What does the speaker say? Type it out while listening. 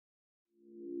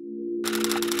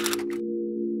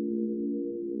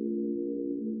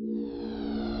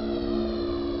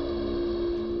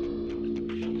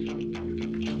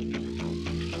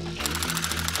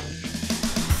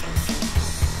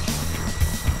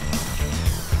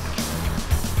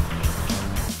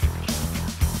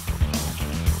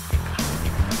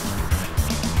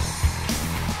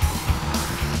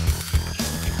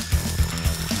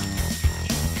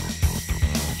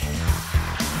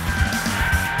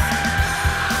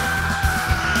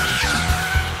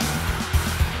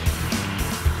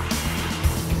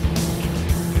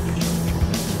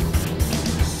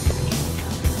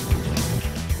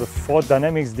Ford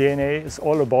Dynamics DNA is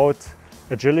all about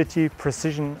agility,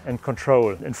 precision and control.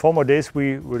 In former days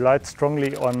we relied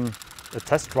strongly on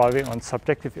test driving, on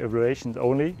subjective evaluations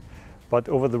only, but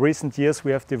over the recent years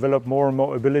we have developed more and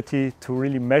more ability to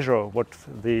really measure what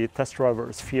the test driver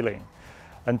is feeling.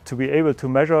 And to be able to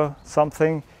measure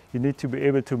something, you need to be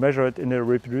able to measure it in a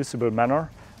reproducible manner,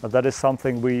 and that is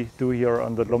something we do here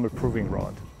on the Mule Proving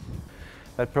Ground.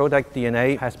 That product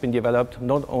DNA has been developed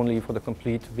not only for the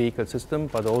complete vehicle system,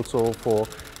 but also for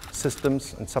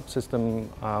systems and subsystem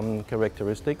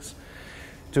characteristics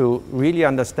to really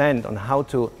understand on how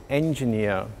to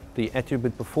engineer the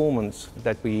attribute performance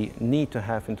that we need to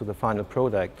have into the final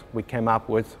product. We came up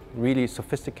with really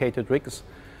sophisticated rigs,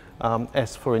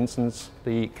 as for instance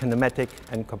the kinematic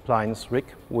and compliance rig.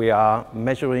 We are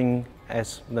measuring,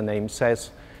 as the name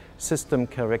says, system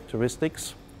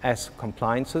characteristics as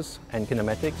compliances and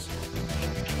kinematics.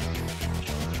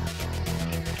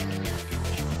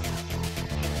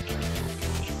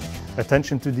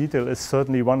 Attention to detail is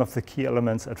certainly one of the key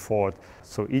elements at Ford.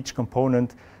 So each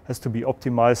component has to be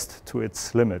optimized to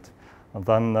its limit. And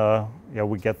then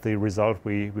we get the result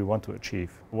we want to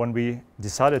achieve. When we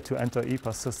decided to enter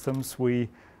EPAS systems, we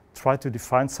tried to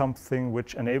define something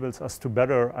which enables us to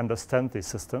better understand these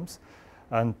systems.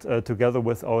 And together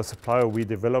with our supplier, we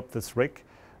developed this rig,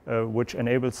 which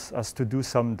enables us to do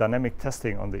some dynamic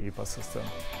testing on the EPAS system.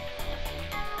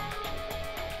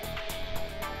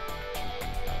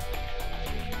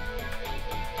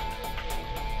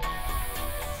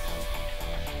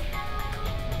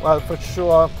 Well, for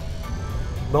sure,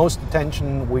 most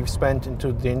attention we've spent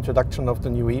into the introduction of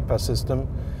the new EPAS system.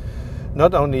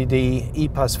 Not only the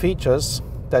EPAS features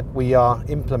that we are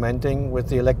implementing with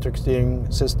the electric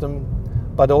steering system,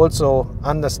 but also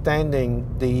understanding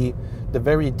the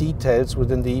very details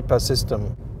within the EPAS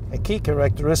system. A key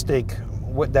characteristic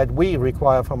that we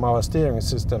require from our steering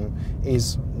system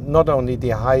is not only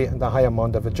the high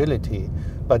amount of agility,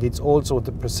 but it's also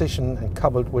the precision, and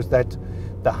coupled with that,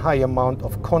 the high amount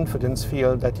of confidence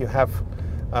feel that you have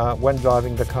when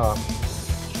driving the car.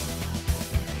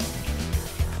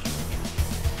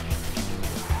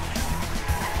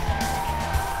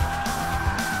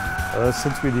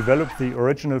 Since we developed the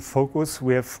original Focus,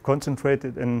 we have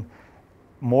concentrated in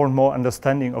more and more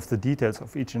understanding of the details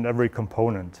of each and every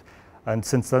component. And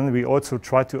since then we also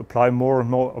try to apply more and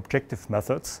more objective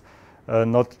methods,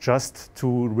 not just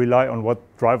to rely on what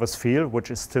drivers feel, which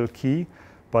is still key,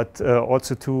 but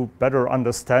also to better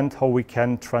understand how we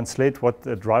can translate what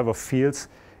the driver feels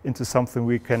into something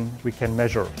we can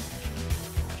measure.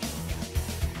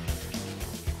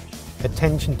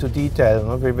 Attention to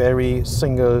detail of a very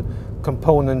single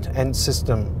component and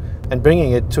system, and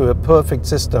bringing it to a perfect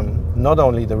system, not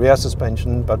only the rear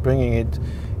suspension, but bringing it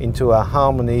into a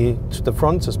harmony to the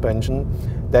front suspension,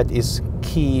 that is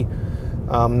key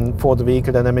for the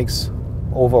vehicle dynamics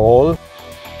overall.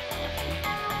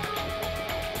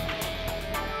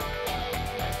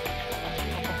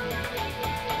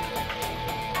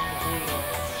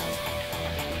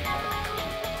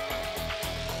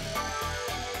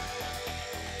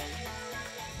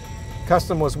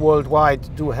 Customers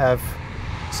worldwide do have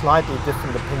slightly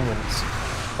different opinions,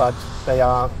 but they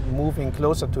are moving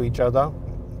closer to each other.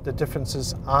 The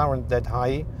differences aren't that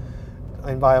high.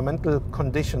 Environmental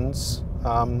conditions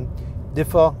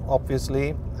differ,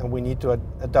 obviously, and we need to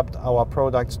adapt our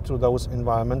products to those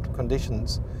environmental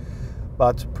conditions.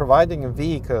 But providing a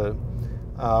vehicle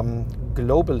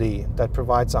globally that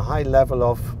provides a high level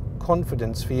of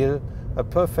confidence feel, a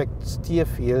perfect steer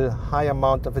feel, high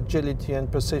amount of agility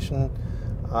and precision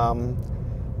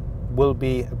will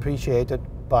be appreciated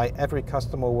by every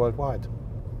customer worldwide.